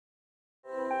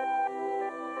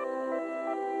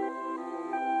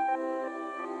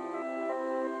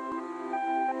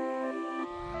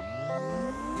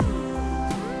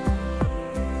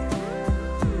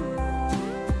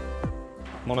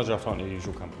Monodraught aren't a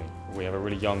usual company. We have a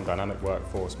really young, dynamic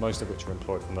workforce, most of which are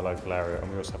employed from the local area,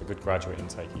 and we also have a good graduate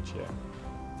intake each year.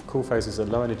 CoolPhase is a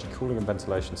low-energy cooling and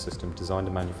ventilation system designed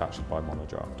and manufactured by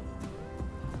Monodraught.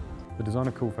 The design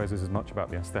of CoolPhase is as much about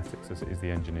the aesthetics as it is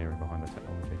the engineering behind the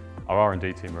technology. Our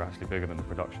R&D team are actually bigger than the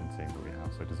production team that we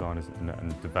have, so design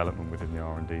and development within the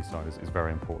R&D side is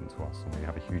very important to us, and we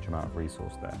have a huge amount of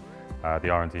resource there. The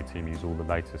R&D team use all the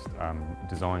latest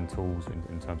design tools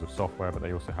in terms of software, but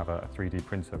they also have a 3D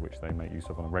printer which they make use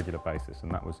of on a regular basis,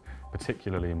 and that was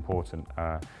particularly important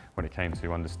when it came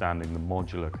to understanding the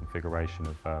modular configuration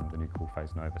of the new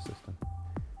CoolPhase Nova system.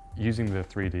 Using the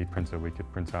 3D printer, we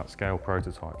could print out scale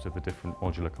prototypes of the different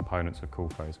modular components of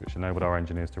CoolPhase, which enabled our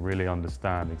engineers to really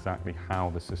understand exactly how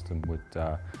the system would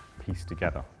piece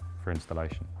together for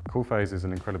installation. CoolPhase is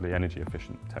an incredibly energy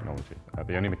efficient technology.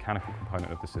 The only mechanical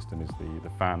component of the system is the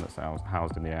fan that's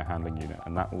housed in the air handling unit,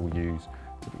 and that will use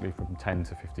typically from 10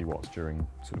 to 50 watts during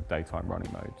sort of daytime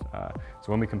running mode.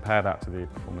 So when we compare that to the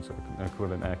performance of an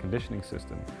equivalent air conditioning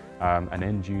system, an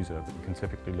end user can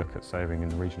typically look at saving in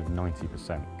the region of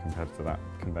 90% compared to that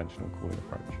conventional cooling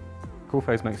approach.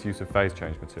 CoolPhase makes use of phase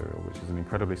change material, which is an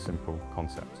incredibly simple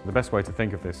concept. The best way to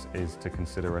think of this is to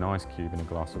consider an ice cube in a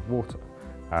glass of water.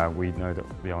 We know that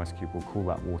the ice cube will cool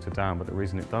that water down, but the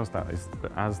reason it does that is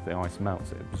that as the ice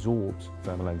melts, it absorbs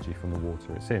thermal energy from the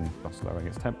water it's in, thus lowering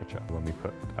its temperature. When we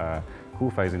put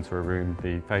CoolPhase into a room,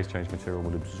 the phase change material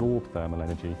will absorb thermal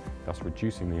energy, thus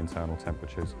reducing the internal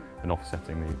temperatures and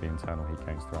offsetting the internal heat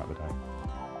gains throughout the day.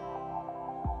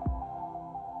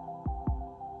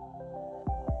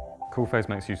 CoolPhase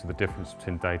makes use of the difference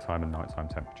between daytime and nighttime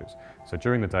temperatures. So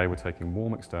during the day, we're taking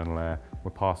warm external air,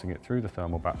 we're passing it through the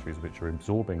thermal batteries, which are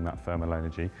absorbing that thermal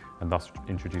energy and thus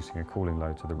introducing a cooling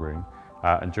load to the room.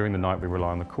 And during the night, we rely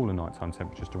on the cooler nighttime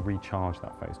temperatures to recharge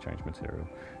that phase change material.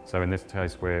 So in this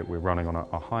case, we're running on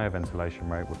a higher ventilation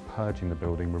rate, we're purging the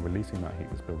building, we're releasing that heat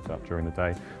that's built up during the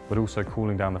day, but also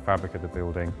cooling down the fabric of the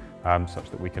building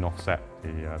such that we can offset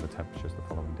the temperatures the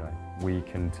following day. We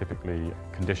can typically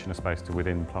condition a space to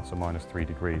within plus or minus 3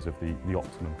 degrees of the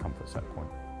optimum comfort set point.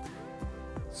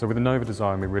 So with the Nova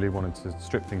design, we really wanted to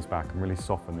strip things back and really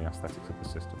soften the aesthetics of the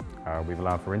system. We've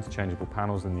allowed for interchangeable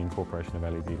panels and the incorporation of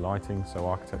LED lighting, so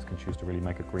architects can choose to really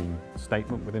make a green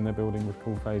statement within their building with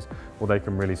CoolPhase, or they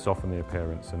can really soften the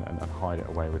appearance and hide it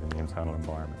away within the internal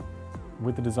environment.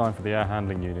 With the design for the air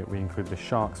handling unit, we include the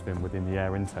shark fin within the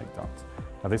air intake duct.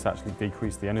 Now this actually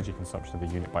decreased the energy consumption of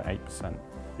the unit by 8%.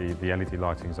 The LED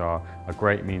lightings are a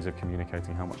great means of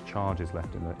communicating how much charge is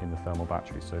left in the thermal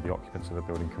battery, so the occupants of the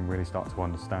building can really start to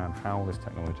understand how this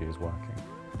technology is working.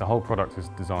 The whole product is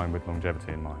designed with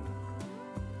longevity in mind.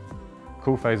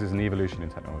 CoolPhase is an evolution in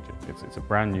technology. It's a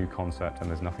brand new concept and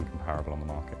there's nothing comparable on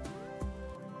the market.